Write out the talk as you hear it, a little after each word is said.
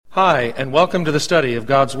Hi, and welcome to the study of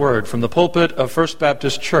God's Word from the pulpit of First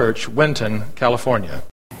Baptist Church, Winton, California.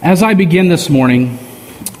 As I begin this morning,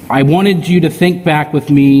 I wanted you to think back with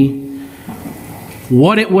me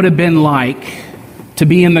what it would have been like to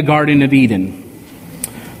be in the Garden of Eden,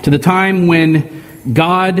 to the time when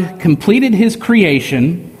God completed his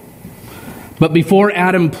creation, but before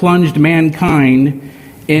Adam plunged mankind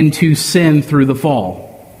into sin through the fall.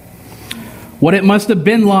 What it must have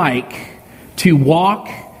been like to walk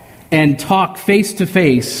and talk face to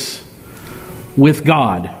face with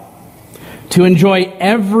God, to enjoy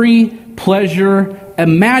every pleasure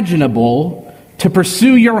imaginable, to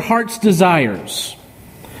pursue your heart's desires,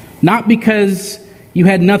 not because you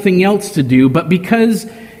had nothing else to do, but because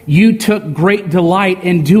you took great delight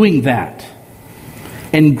in doing that,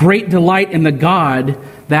 and great delight in the God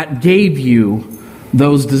that gave you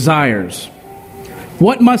those desires.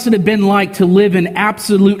 What must it have been like to live in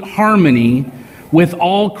absolute harmony with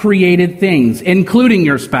all created things, including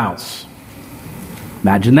your spouse?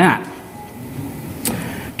 Imagine that.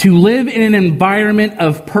 To live in an environment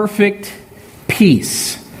of perfect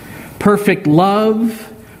peace, perfect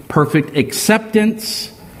love, perfect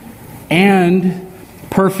acceptance, and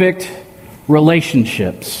perfect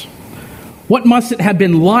relationships. What must it have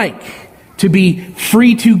been like to be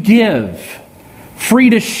free to give, free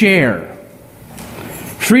to share,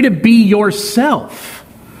 free to be yourself,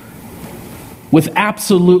 with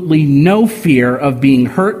absolutely no fear of being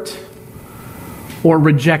hurt or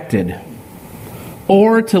rejected,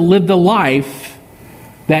 or to live the life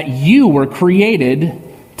that you were created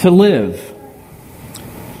to live?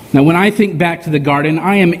 Now, when I think back to the garden,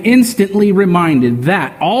 I am instantly reminded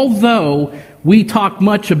that although we talk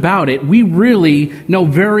much about it, we really know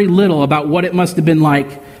very little about what it must have been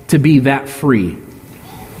like to be that free.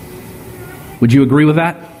 Would you agree with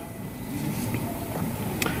that?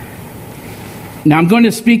 Now, I'm going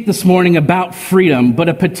to speak this morning about freedom, but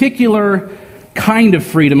a particular kind of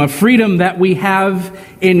freedom, a freedom that we have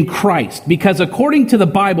in Christ. Because according to the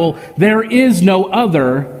Bible, there is no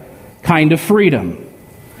other kind of freedom.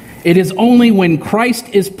 It is only when Christ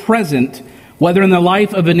is present, whether in the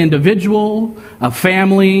life of an individual, a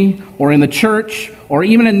family, or in the church, or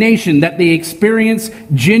even a nation, that they experience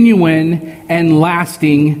genuine and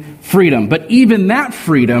lasting freedom. But even that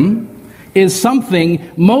freedom is something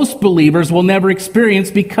most believers will never experience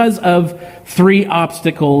because of three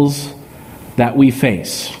obstacles that we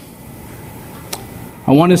face.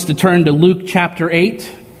 I want us to turn to Luke chapter 8.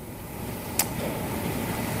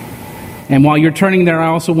 And while you're turning there, I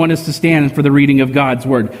also want us to stand for the reading of God's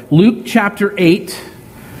Word. Luke chapter 8,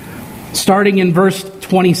 starting in verse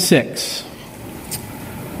 26.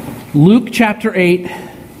 Luke chapter 8,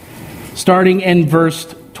 starting in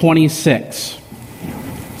verse 26.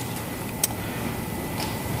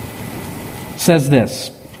 Says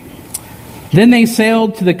this: Then they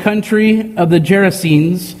sailed to the country of the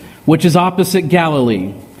Gerasenes, which is opposite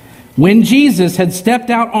Galilee. When Jesus had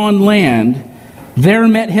stepped out on land, there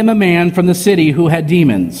met him a man from the city who had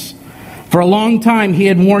demons. For a long time he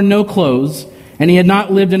had worn no clothes, and he had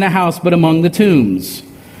not lived in a house but among the tombs.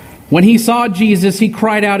 When he saw Jesus, he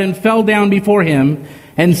cried out and fell down before him,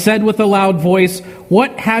 and said with a loud voice,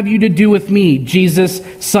 "What have you to do with me, Jesus,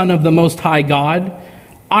 Son of the Most High God?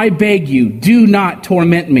 I beg you, do not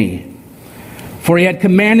torment me." For he had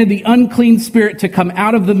commanded the unclean spirit to come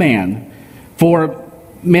out of the man. For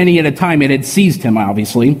many at a time it had seized him,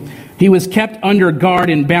 obviously. He was kept under guard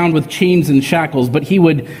and bound with chains and shackles, but he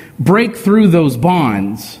would break through those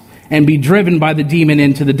bonds and be driven by the demon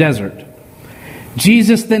into the desert.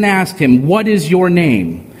 Jesus then asked him, "What is your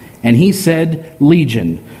name?" And he said,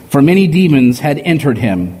 "Legion," for many demons had entered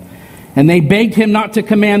him. And they begged him not to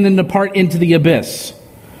command them to depart into the abyss.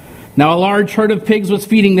 Now a large herd of pigs was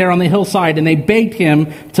feeding there on the hillside, and they begged him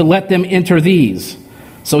to let them enter these.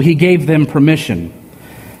 So he gave them permission.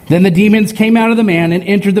 Then the demons came out of the man and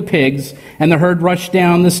entered the pigs, and the herd rushed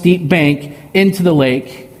down the steep bank into the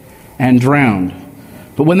lake and drowned.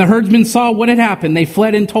 But when the herdsmen saw what had happened, they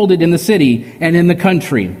fled and told it in the city and in the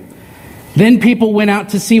country. Then people went out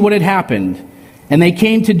to see what had happened, and they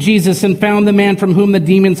came to Jesus and found the man from whom the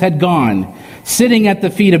demons had gone, sitting at the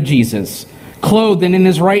feet of Jesus, clothed and in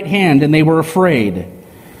his right hand, and they were afraid.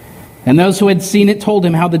 And those who had seen it told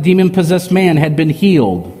him how the demon-possessed man had been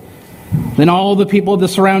healed. Then all the people of the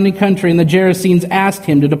surrounding country and the Gerasenes asked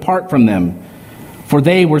him to depart from them, for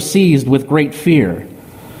they were seized with great fear.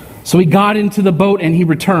 So he got into the boat and he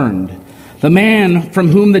returned. The man from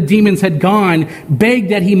whom the demons had gone begged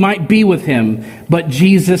that he might be with him, but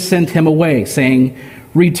Jesus sent him away, saying,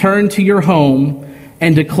 "Return to your home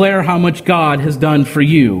and declare how much God has done for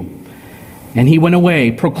you." And he went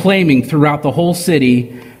away, proclaiming throughout the whole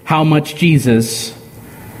city how much Jesus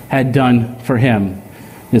had done for him.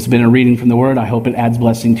 This has been a reading from the Word. I hope it adds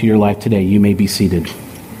blessing to your life today. You may be seated.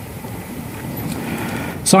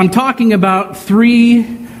 So I'm talking about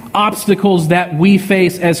 3 obstacles that we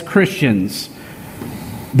face as Christians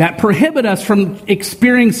that prohibit us from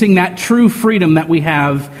experiencing that true freedom that we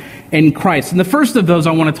have in Christ. And the first of those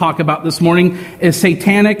I want to talk about this morning is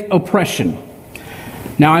satanic oppression.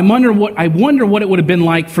 Now, I wonder what it would have been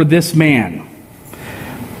like for this man.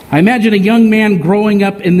 I imagine a young man growing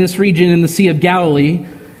up in this region in the Sea of Galilee,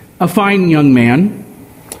 a fine young man,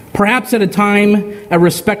 perhaps at a time a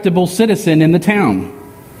respectable citizen in the town.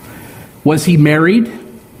 Was he married?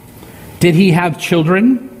 Did he have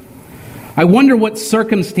children? I wonder what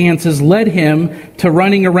circumstances led him to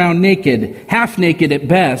running around naked, half naked at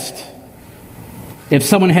best, if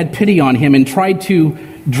someone had pity on him and tried to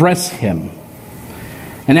dress him.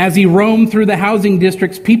 And as he roamed through the housing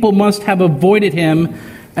districts, people must have avoided him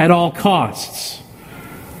at all costs,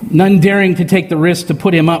 none daring to take the risk to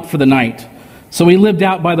put him up for the night. So he lived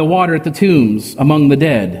out by the water at the tombs among the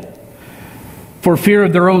dead, for fear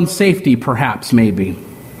of their own safety, perhaps, maybe.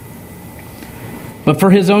 But for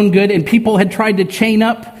his own good, and people had tried to chain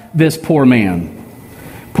up this poor man,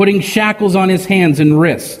 putting shackles on his hands and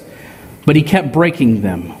wrists, but he kept breaking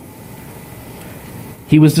them.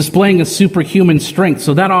 He was displaying a superhuman strength,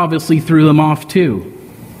 so that obviously threw them off too.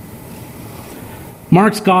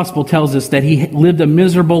 Mark's gospel tells us that he lived a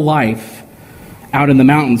miserable life out in the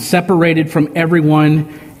mountains, separated from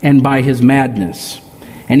everyone and by his madness.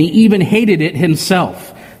 And he even hated it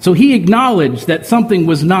himself. So he acknowledged that something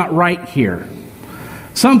was not right here.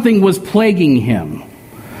 Something was plaguing him.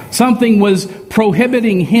 Something was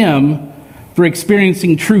prohibiting him for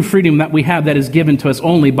experiencing true freedom that we have that is given to us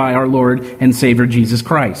only by our Lord and Savior Jesus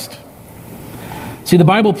Christ. See, the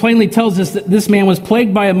Bible plainly tells us that this man was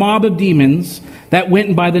plagued by a mob of demons that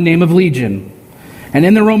went by the name of Legion. And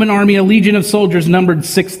in the Roman army, a legion of soldiers numbered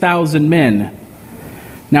 6,000 men.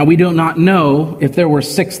 Now, we do not know if there were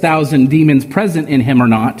 6,000 demons present in him or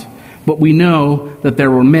not, but we know that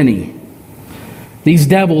there were many. These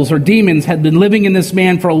devils or demons had been living in this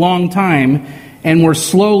man for a long time and were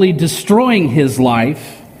slowly destroying his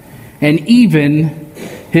life and even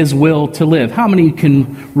his will to live. How many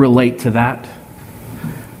can relate to that?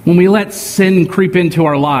 When we let sin creep into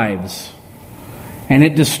our lives and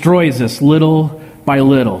it destroys us little by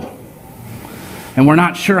little, and we're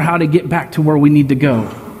not sure how to get back to where we need to go.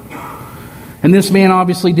 And this man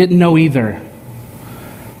obviously didn't know either,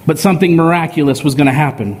 but something miraculous was going to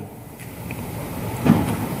happen.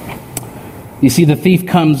 You see, the thief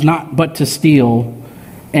comes not but to steal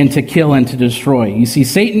and to kill and to destroy. You see,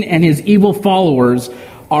 Satan and his evil followers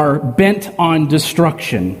are bent on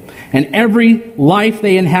destruction. And every life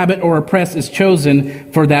they inhabit or oppress is chosen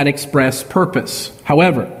for that express purpose.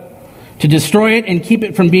 However, to destroy it and keep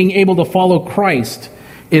it from being able to follow Christ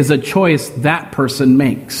is a choice that person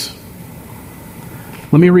makes.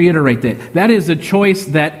 Let me reiterate that. That is a choice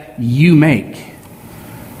that you make.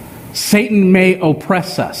 Satan may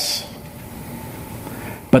oppress us,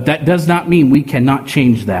 but that does not mean we cannot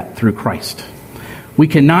change that through Christ. We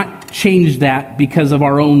cannot change that because of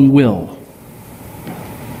our own will.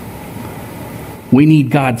 We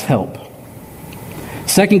need God's help.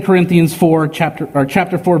 2 Corinthians 4,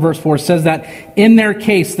 chapter 4, verse 4 says that in their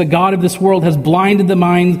case, the God of this world has blinded the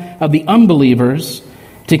minds of the unbelievers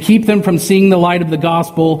to keep them from seeing the light of the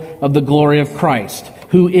gospel of the glory of Christ,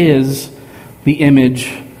 who is the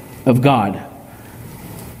image of God.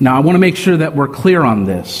 Now, I want to make sure that we're clear on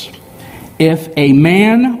this. If a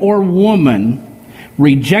man or woman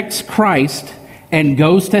rejects Christ and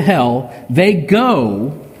goes to hell, they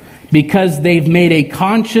go because they've made a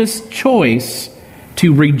conscious choice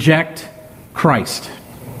to reject Christ.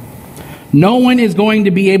 No one is going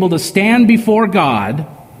to be able to stand before God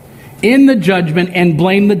in the judgment and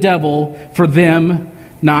blame the devil for them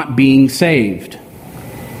not being saved.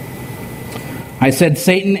 I said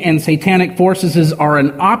Satan and satanic forces are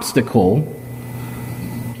an obstacle,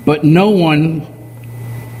 but no one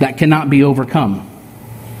that cannot be overcome.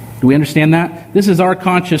 Do we understand that? This is our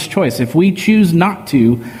conscious choice. If we choose not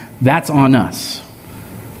to, that's on us.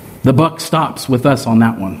 The buck stops with us on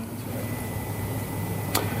that one.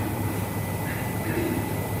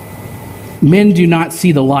 Men do not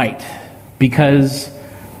see the light because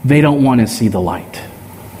they don't want to see the light.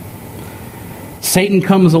 Satan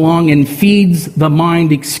comes along and feeds the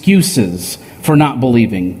mind excuses for not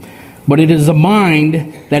believing. But it is a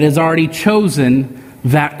mind that has already chosen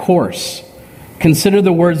that course. Consider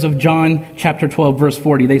the words of John chapter 12, verse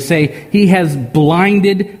 40. They say, "He has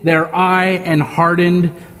blinded their eye and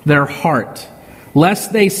hardened their heart,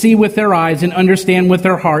 lest they see with their eyes and understand with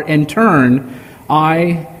their heart and turn,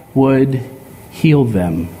 I would heal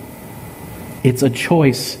them. It's a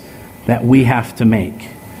choice that we have to make.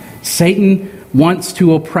 Satan wants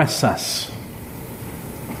to oppress us.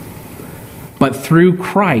 But through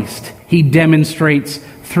Christ, he demonstrates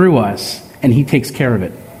through us, and he takes care of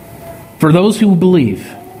it. For those who believe,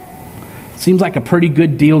 seems like a pretty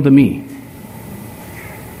good deal to me.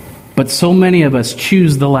 But so many of us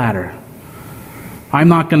choose the latter. I'm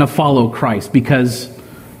not going to follow Christ because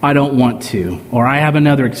I don't want to, or I have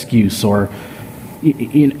another excuse, or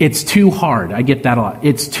it's too hard. I get that a lot.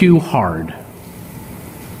 It's too hard.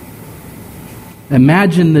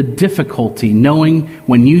 Imagine the difficulty knowing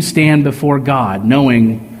when you stand before God,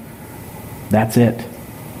 knowing that's it.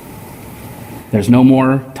 There's no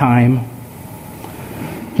more time.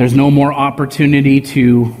 There's no more opportunity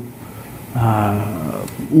to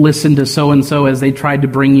listen to so-and-so as they tried to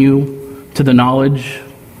bring you to the knowledge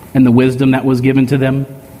and the wisdom that was given to them.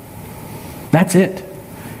 That's it.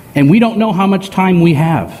 And we don't know how much time we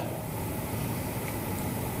have.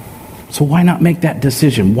 So why not make that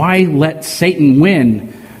decision? Why let Satan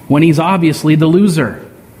win when he's obviously the loser?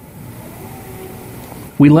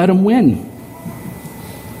 We let him win.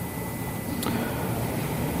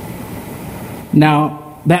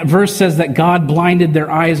 Now, that verse says that God blinded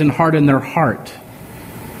their eyes and hardened their heart.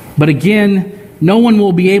 But again, no one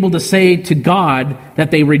will be able to say to God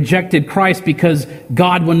that they rejected Christ because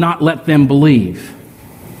God will not let them believe.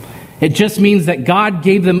 It just means that God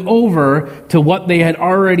gave them over to what they had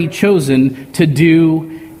already chosen to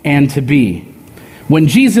do and to be. When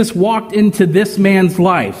Jesus walked into this man's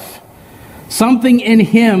life, something in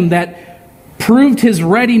him that proved his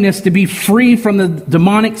readiness to be free from the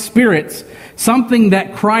demonic spirits, something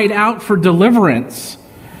that cried out for deliverance.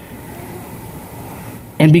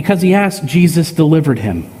 And because he asked, Jesus delivered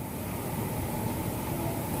him.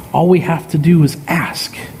 All we have to do is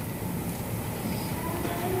ask.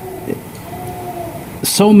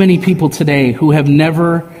 So many people today who have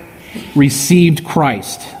never received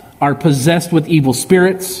Christ are possessed with evil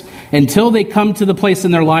spirits until they come to the place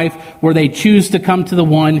in their life where they choose to come to the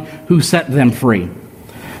one who set them free.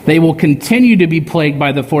 They will continue to be plagued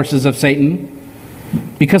by the forces of Satan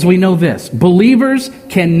because we know this: believers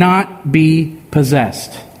cannot be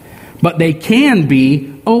possessed, but they can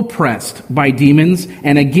be oppressed by demons.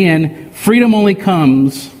 And again, freedom only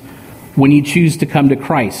comes when you choose to come to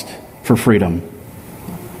Christ for freedom.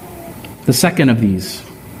 The second of these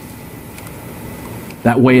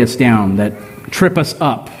that weigh us down, that trip us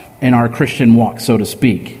up in our Christian walk, so to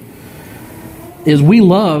speak, is we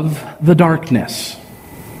love the darkness.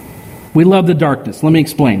 We love the darkness. Let me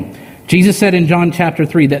explain. Jesus said in John chapter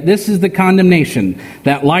 3 that this is the condemnation,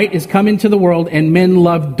 that light is come into the world and men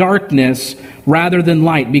love darkness rather than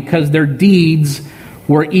light because their deeds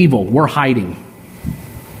were evil. We're hiding.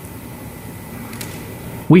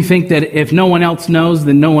 We think that if no one else knows,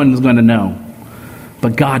 then no one's going to know.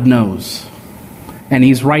 But God knows. And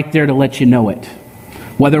he's right there to let you know it.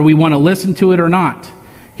 Whether we want to listen to it or not,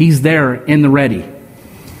 he's there in the ready.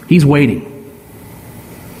 He's waiting.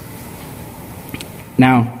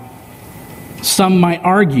 Now, some might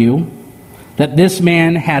argue that this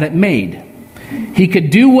man had it made. He could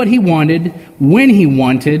do what he wanted, when he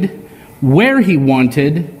wanted, where he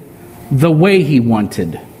wanted, the way he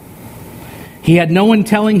wanted. He had no one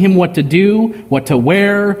telling him what to do, what to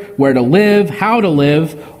wear, where to live, how to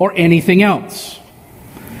live, or anything else.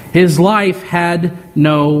 His life had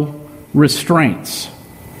no restraints.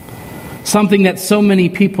 Something that so many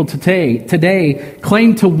people today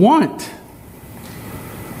claim to want.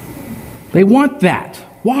 They want that.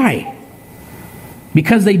 Why?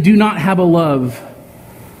 Because they do not have a love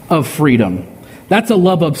of freedom. That's a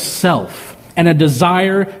love of self and a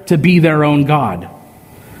desire to be their own God.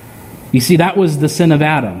 You see, that was the sin of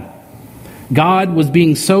Adam. God was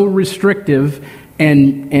being so restrictive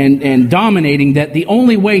and dominating that the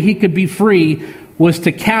only way he could be free was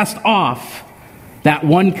to cast off that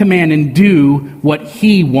one command and do what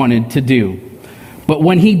he wanted to do. But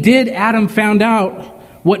when he did, Adam found out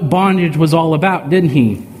what bondage was all about, didn't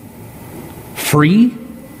he? Free?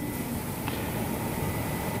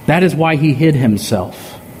 That is why he hid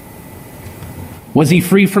himself. Was he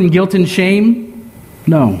free from guilt and shame?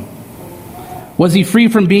 No. Was he free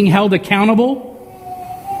from being held accountable?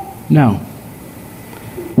 No.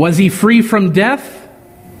 Was he free from death?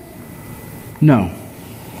 No.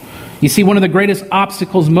 You see, one of the greatest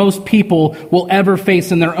obstacles most people will ever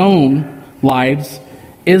face in their own lives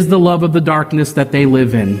is the love of the darkness that they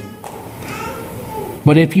live in.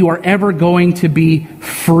 But if you are ever going to be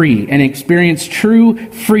free and experience true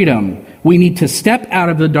freedom, we need to step out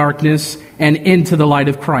of the darkness and into the light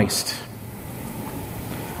of Christ.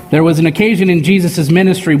 There was an occasion in Jesus'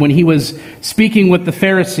 ministry when he was speaking with the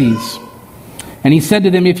Pharisees. And he said to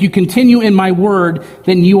them, "If you continue in my word,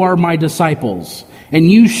 then you are my disciples,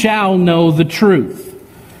 and you shall know the truth,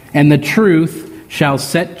 and the truth shall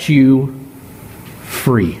set you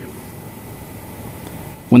free."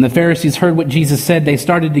 When the Pharisees heard what Jesus said, they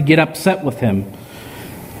started to get upset with him.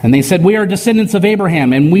 And they said, "We are descendants of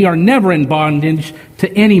Abraham, and we are never in bondage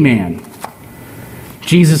to any man."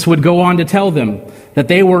 Jesus would go on to tell them that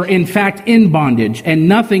they were in fact in bondage, and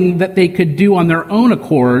nothing that they could do on their own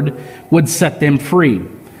accord would set them free.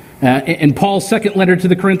 In Paul's second letter to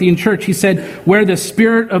the Corinthian church, he said, "Where the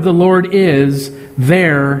Spirit of the Lord is,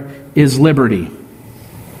 there is liberty."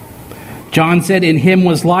 John said, "In him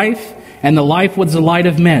was life, and the life was the light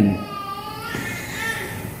of men."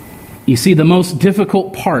 You see, the most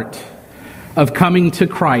difficult part of coming to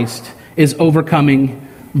Christ is overcoming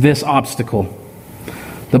this obstacle.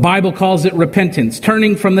 The Bible calls it repentance,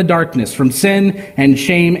 turning from the darkness, from sin and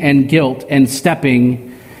shame and guilt, and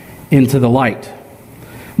stepping into the light.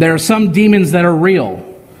 There are some demons that are real,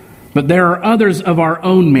 but there are others of our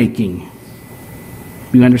own making.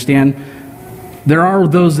 You understand? There are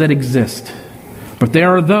those that exist, but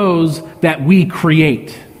there are those that we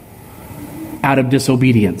create out of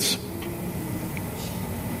disobedience.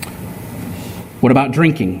 What about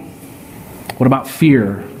drinking? What about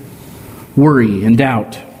fear, worry, and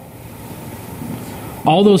doubt?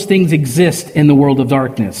 All those things exist in the world of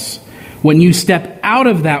darkness. When you step out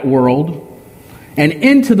of that world and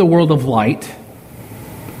into the world of light,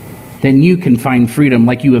 then you can find freedom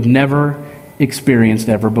like you have never experienced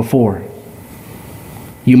ever before.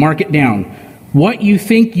 You mark it down. What you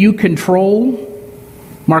think you control,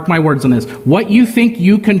 mark my words on this, what you think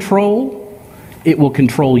you control, it will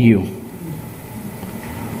control you.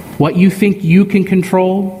 What you think you can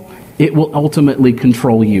control, it will ultimately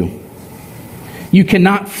control you. You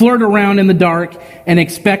cannot flirt around in the dark and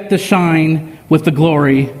expect to shine with the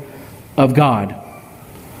glory of God.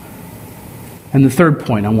 And the third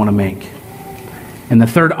point I want to make, and the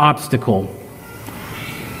third obstacle,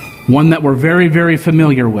 one that we're very, very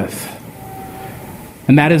familiar with,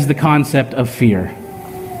 and that is the concept of fear.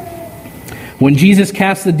 When Jesus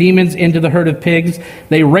cast the demons into the herd of pigs,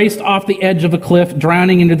 they raced off the edge of a cliff,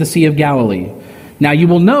 drowning into the Sea of Galilee. Now you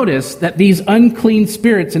will notice that these unclean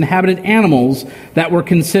spirits inhabited animals that were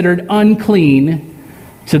considered unclean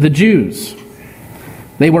to the Jews.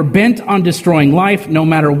 They were bent on destroying life, no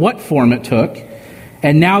matter what form it took,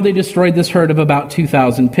 and now they destroyed this herd of about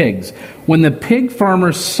 2,000 pigs. When the pig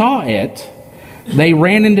farmers saw it, they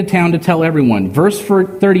ran into town to tell everyone. Verse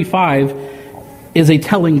 35 is a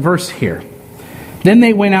telling verse here. Then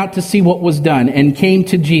they went out to see what was done and came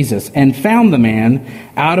to Jesus and found the man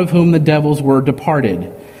out of whom the devils were departed,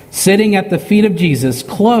 sitting at the feet of Jesus,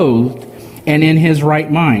 clothed and in his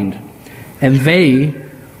right mind. And they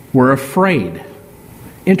were afraid.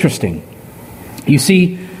 Interesting. You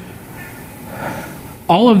see,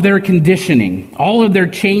 all of their conditioning, all of their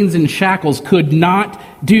chains and shackles could not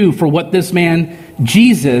do for what this man,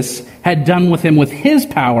 Jesus, had done with him with his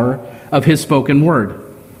power of his spoken word.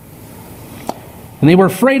 And they were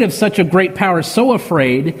afraid of such a great power, so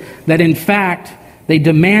afraid that in fact they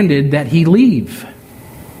demanded that he leave.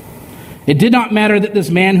 It did not matter that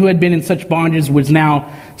this man who had been in such bondage was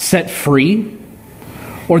now set free,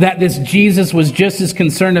 or that this Jesus was just as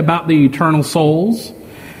concerned about the eternal souls.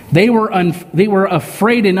 They were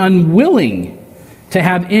afraid and unwilling to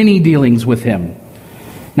have any dealings with him.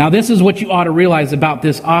 Now this is what you ought to realize about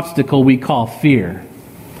this obstacle we call fear.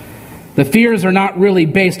 The fears are not really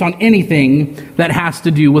based on anything that has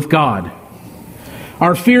to do with God.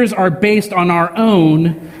 Our fears are based on our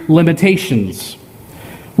own limitations.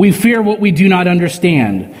 We fear what we do not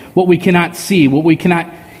understand, what we cannot see, what we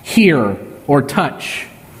cannot hear or touch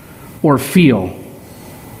or feel.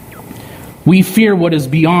 We fear what is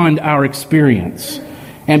beyond our experience.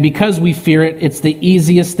 And because we fear it, it's the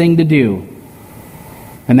easiest thing to do.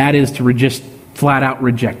 And that is to just flat out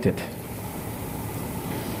reject it.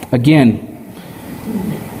 Again,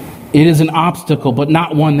 it is an obstacle, but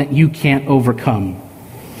not one that you can't overcome.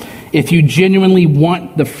 If you genuinely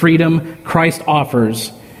want the freedom Christ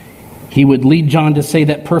offers, he would lead John to say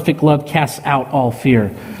that perfect love casts out all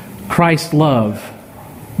fear. Christ's love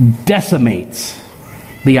decimates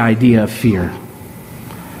the idea of fear.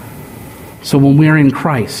 So when we're in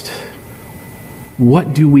Christ,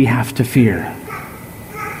 what do we have to fear?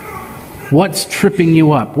 What's tripping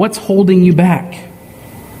you up? What's holding you back?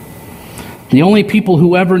 The only people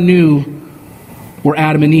who ever knew were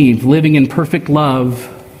Adam and Eve, living in perfect love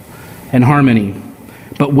and harmony.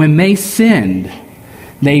 But when they sinned,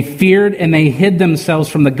 They feared and they hid themselves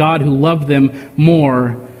from the God who loved them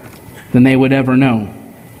more than they would ever know.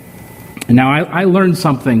 And now I learned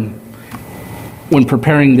something when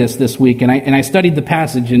preparing this week, and I studied the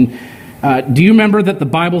passage. And do you remember that the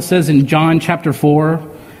Bible says in John chapter 4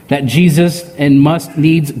 that Jesus must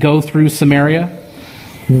needs go through Samaria?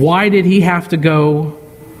 Why did he have to go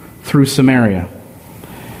through Samaria?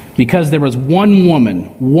 Because there was one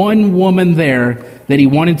woman there that he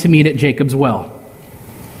wanted to meet at Jacob's well.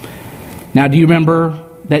 Now, do you remember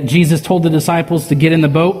that Jesus told the disciples to get in the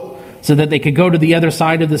boat so that they could go to the other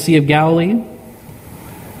side of the Sea of Galilee?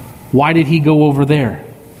 Why did he go over there?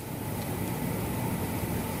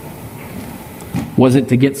 Was it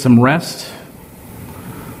to get some rest?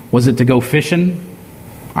 Was it to go fishing?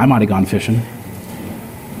 I might have gone fishing.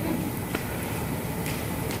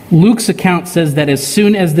 Luke's account says that as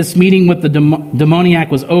soon as this meeting with the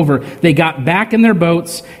demoniac was over, they got back in their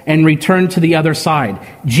boats and returned to the other side.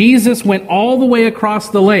 Jesus went all the way across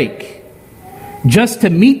the lake just to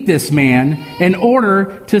meet this man in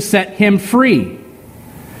order to set him free.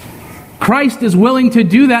 Christ is willing to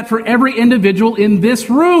do that for every individual in this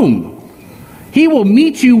room. He will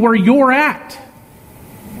meet you where you're at.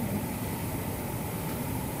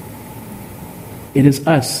 It is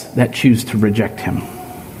us that choose to reject him.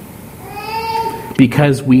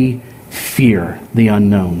 Because we fear the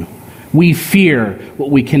unknown. We fear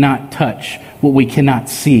what we cannot touch, what we cannot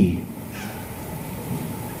see.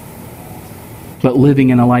 But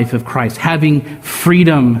living in a life of Christ, having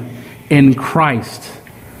freedom in Christ,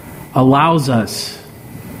 allows us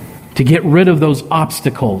to get rid of those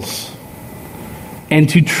obstacles and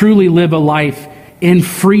to truly live a life in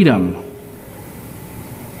freedom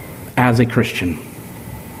as a Christian.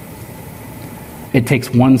 It takes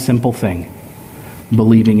one simple thing: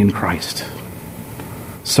 believing in Christ,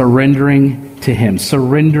 surrendering to him,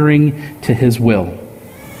 surrendering to his will.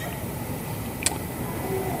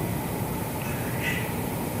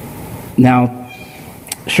 Now,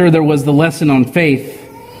 sure, there was the lesson on faith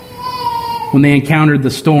when they encountered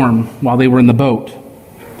the storm while they were in the boat.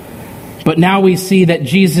 But now we see that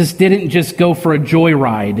Jesus didn't just go for a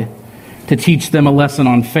joyride to teach them a lesson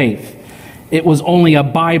on faith. It was only a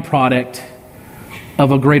byproduct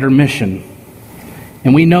of a greater mission.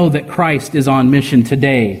 And we know that Christ is on mission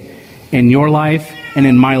today in your life and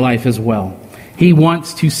in my life as well. He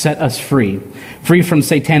wants to set us free. Free from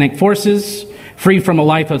satanic forces, free from a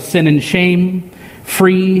life of sin and shame,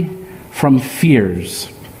 free from fears.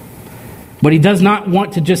 But he does not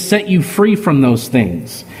want to just set you free from those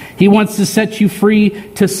things. He wants to set you free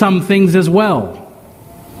to some things as well.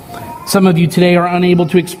 Some of you today are unable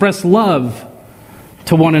to express love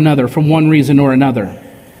to one another for one reason or another.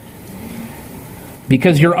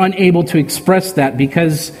 Because you're unable to express that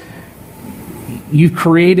because you've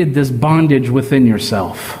created this bondage within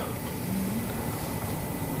yourself.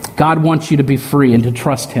 God wants you to be free and to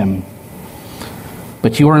trust him.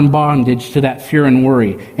 But you are in bondage to that fear and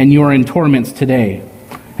worry, and you are in torments today,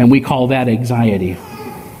 and we call that anxiety.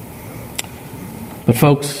 But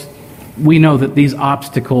folks, we know that these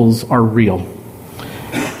obstacles are real,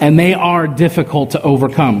 and they are difficult to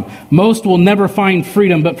overcome. Most will never find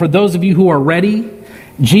freedom, but for those of you who are ready,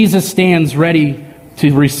 Jesus stands ready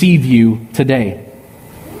to receive you today.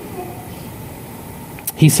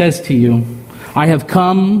 He says to you, I have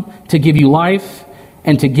come to give you life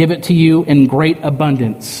and to give it to you in great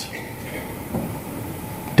abundance.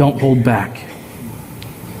 Don't hold back.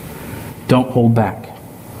 Don't hold back.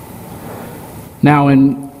 Now,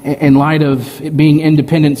 in light of it being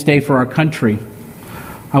Independence Day for our country,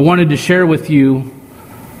 I wanted to share with you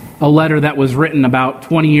a letter that was written about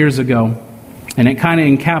 20 years ago, and it kind of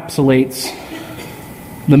encapsulates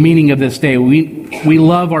the meaning of this day. We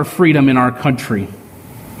love our freedom in our country,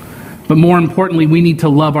 but more importantly, we need to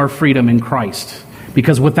love our freedom in Christ.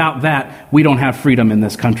 Because without that, we don't have freedom in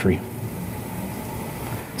this country.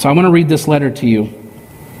 So I want to read this letter to you.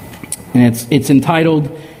 And it's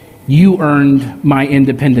entitled, You Earned My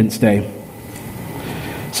Independence Day.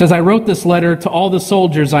 It says, I wrote this letter to all the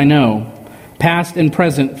soldiers I know, past and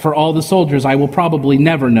present, for all the soldiers I will probably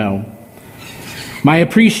never know. My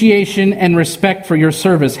appreciation and respect for your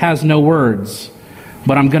service has no words,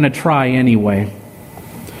 but I'm going to try anyway.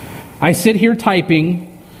 I sit here typing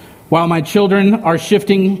while my children are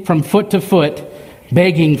shifting from foot to foot,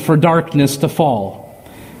 begging for darkness to fall.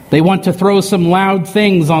 They want to throw some loud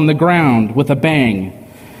things on the ground with a bang,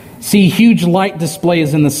 see huge light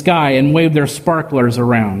displays in the sky, and wave their sparklers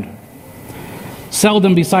around.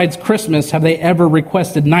 Seldom besides Christmas have they ever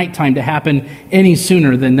requested nighttime to happen any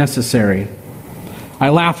sooner than necessary. I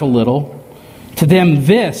laugh a little. To them,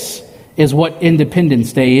 this is what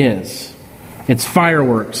Independence Day is. It's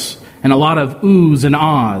fireworks and a lot of oohs and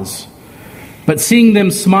ahs. But seeing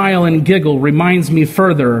them smile and giggle reminds me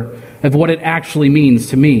further of what it actually means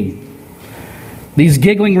to me. These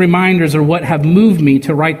giggling reminders are what have moved me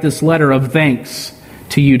to write this letter of thanks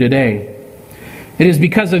to you today. It is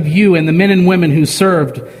because of you and the men and women who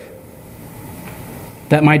served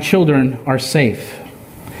that my children are safe.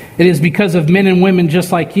 It is because of men and women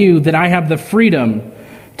just like you that I have the freedom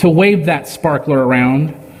to wave that sparkler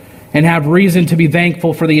around and have reason to be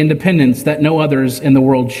thankful for the independence that no others in the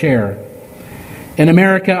world share. In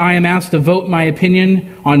America, I am asked to vote my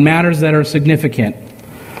opinion on matters that are significant.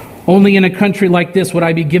 Only in a country like this would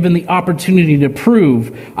I be given the opportunity to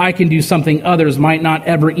prove I can do something others might not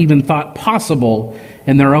ever even thought possible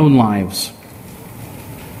in their own lives.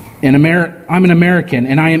 I'm an American,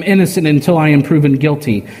 and I am innocent until I am proven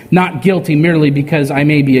guilty. Not guilty merely because I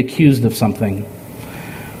may be accused of something.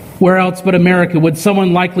 Where else but America would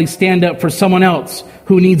someone likely stand up for someone else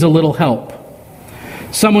who needs a little help?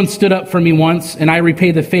 Someone stood up for me once, and I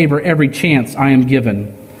repay the favor every chance I am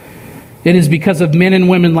given. It is because of men and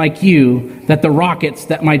women like you that the rockets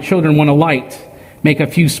that my children want to light make a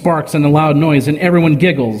few sparks and a loud noise, and everyone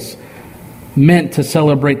giggles, meant to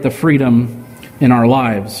celebrate the freedom in our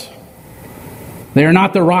lives. They are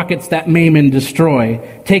not the rockets that maim and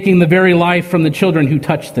destroy, taking the very life from the children who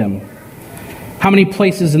touch them. How many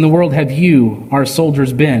places in the world have you, our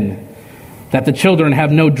soldiers, been, that the children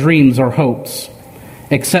have no dreams or hopes,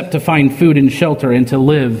 except to find food and shelter and to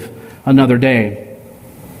live another day?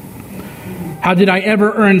 How did I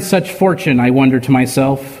ever earn such fortune, I wonder to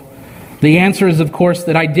myself? The answer is, of course,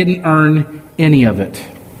 that I didn't earn any of it.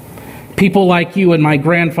 People like you and my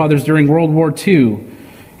grandfathers during World War II,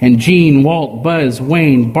 and Gene, Walt, Buzz,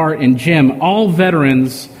 Wayne, Bart, and Jim, all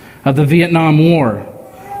veterans of the Vietnam War,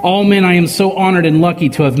 all men I am so honored and lucky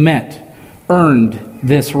to have met, earned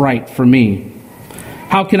this right for me.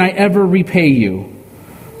 How can I ever repay you?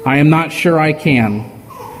 I am not sure I can.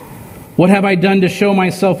 What have I done to show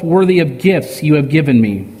myself worthy of gifts you have given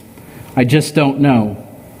me? I just don't know.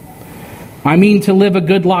 I mean to live a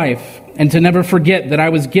good life and to never forget that I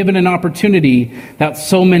was given an opportunity that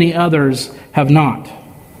so many others have not.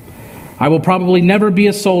 I will probably never be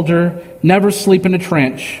a soldier, never sleep in a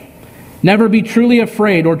trench, never be truly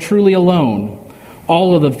afraid or truly alone,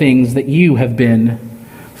 all of the things that you have been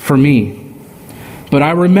for me. But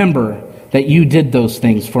I remember that you did those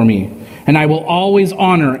things for me, and I will always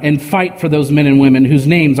honor and fight for those men and women whose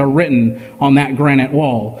names are written on that granite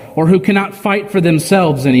wall, or who cannot fight for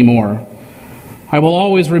themselves anymore. I will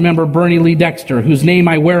always remember Bernie Lee Dexter, whose name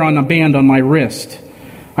I wear on a band on my wrist.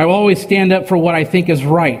 I will always stand up for what I think is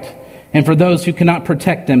right, and for those who cannot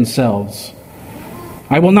protect themselves.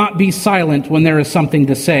 I will not be silent when there is something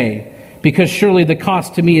to say, because surely the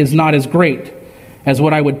cost to me is not as great as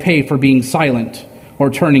what I would pay for being silent or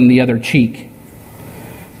turning the other cheek.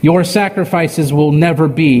 Your sacrifices will never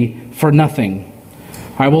be for nothing.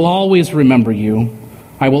 I will always remember you.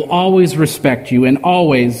 I will always respect you, and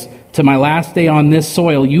always, to my last day on this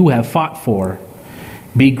soil you have fought for,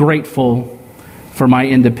 be grateful for my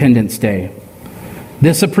Independence Day.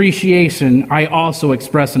 This appreciation I also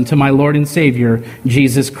express unto my Lord and Savior,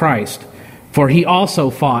 Jesus Christ, for he also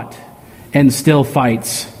fought and still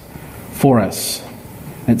fights for us.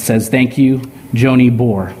 It says, thank you, Joni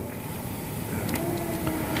Bohr.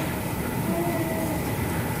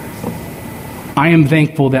 I am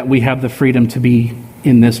thankful that we have the freedom to be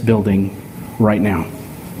in this building right now.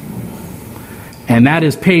 And that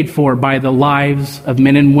is paid for by the lives of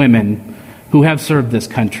men and women who have served this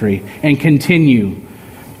country and continue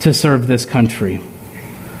to serve this country.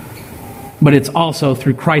 But it's also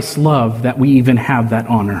through Christ's love that we even have that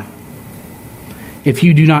honor. If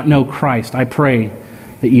you do not know Christ, I pray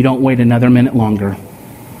that you don't wait another minute longer.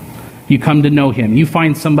 You come to know him. You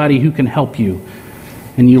find somebody who can help you,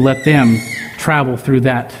 and you let them travel through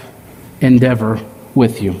that endeavor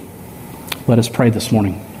with you. Let us pray this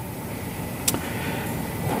morning.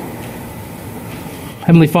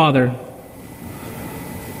 Heavenly Father,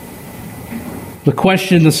 the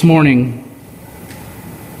question this morning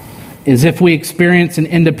is if we experience an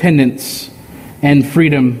independence and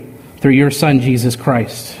freedom through your Son, Jesus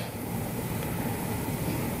Christ.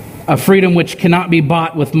 A freedom which cannot be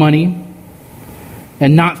bought with money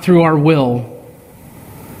and not through our will.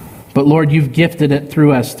 But Lord, you've gifted it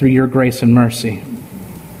through us, through your grace and mercy.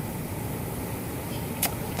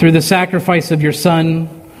 Through the sacrifice of your Son,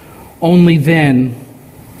 only then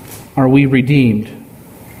are we redeemed.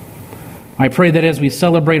 I pray that as we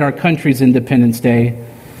celebrate our country's Independence Day,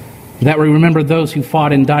 that we remember those who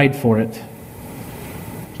fought and died for it.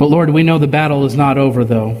 But Lord, we know the battle is not over,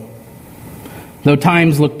 though. Though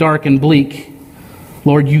times look dark and bleak,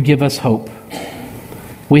 Lord, you give us hope.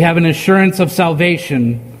 We have an assurance of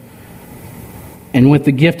salvation, and with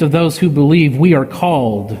the gift of those who believe, we are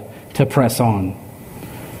called to press on.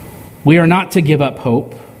 We are not to give up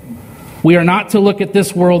hope. We are not to look at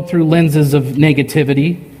this world through lenses of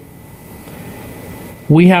negativity.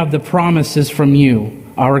 We have the promises from you,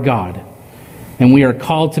 our God, and we are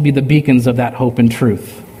called to be the beacons of that hope and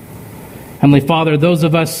truth. Heavenly Father, those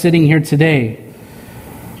of us sitting here today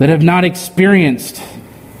that have not experienced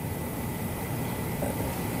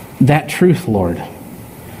that truth, Lord,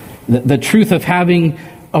 the truth of having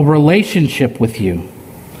a relationship with you,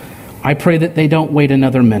 I pray that they don't wait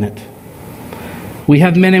another minute. We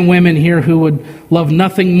have men and women here who would love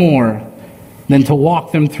nothing more than to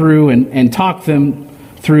walk them through and talk them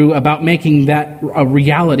through about making that a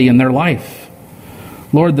reality in their life.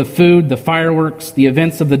 Lord, the food, the fireworks, the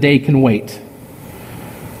events of the day can wait.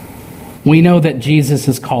 We know that Jesus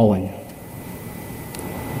is calling.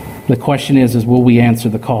 The question is will we answer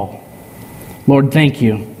the call? Lord, thank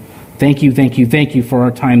you. Thank you, thank you, thank you for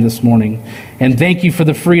our time this morning. And thank you for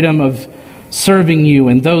the freedom of serving you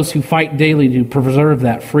and those who fight daily to preserve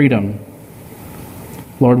that freedom.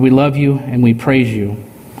 Lord, we love you and we praise you.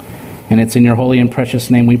 And it's in your holy and precious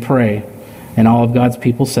name we pray. And all of God's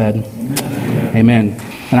people said, Amen.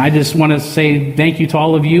 And I just want to say thank you to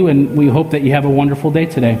all of you, and we hope that you have a wonderful day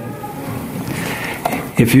today.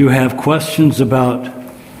 If you have questions about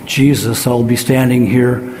Jesus, I'll be standing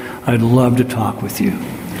here. I'd love to talk with you.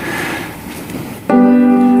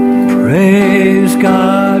 Praise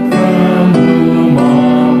God from whom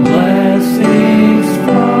all blessings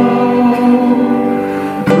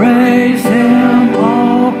flow. Praise Him,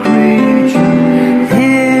 all creatures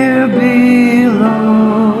here below.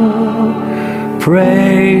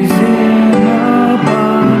 Praise Him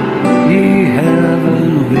above, ye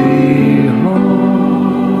heavenly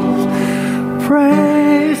hosts.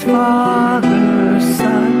 Praise Father,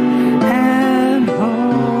 Son, and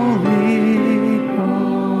Holy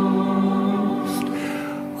Ghost.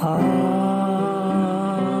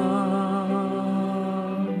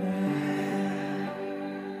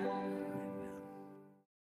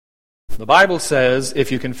 The Bible says,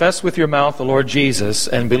 if you confess with your mouth the Lord Jesus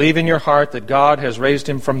and believe in your heart that God has raised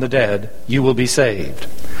him from the dead, you will be saved.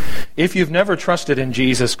 If you've never trusted in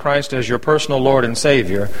Jesus Christ as your personal Lord and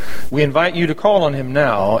Savior, we invite you to call on him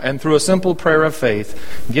now and through a simple prayer of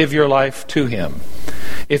faith, give your life to him.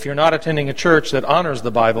 If you're not attending a church that honors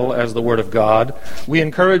the Bible as the Word of God, we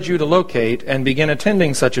encourage you to locate and begin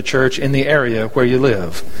attending such a church in the area where you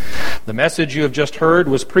live. The message you have just heard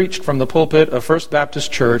was preached from the pulpit of First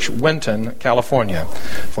Baptist Church, Winton, California.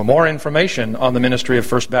 For more information on the ministry of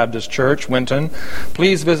First Baptist Church, Winton,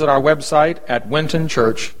 please visit our website at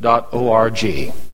wintonchurch.org.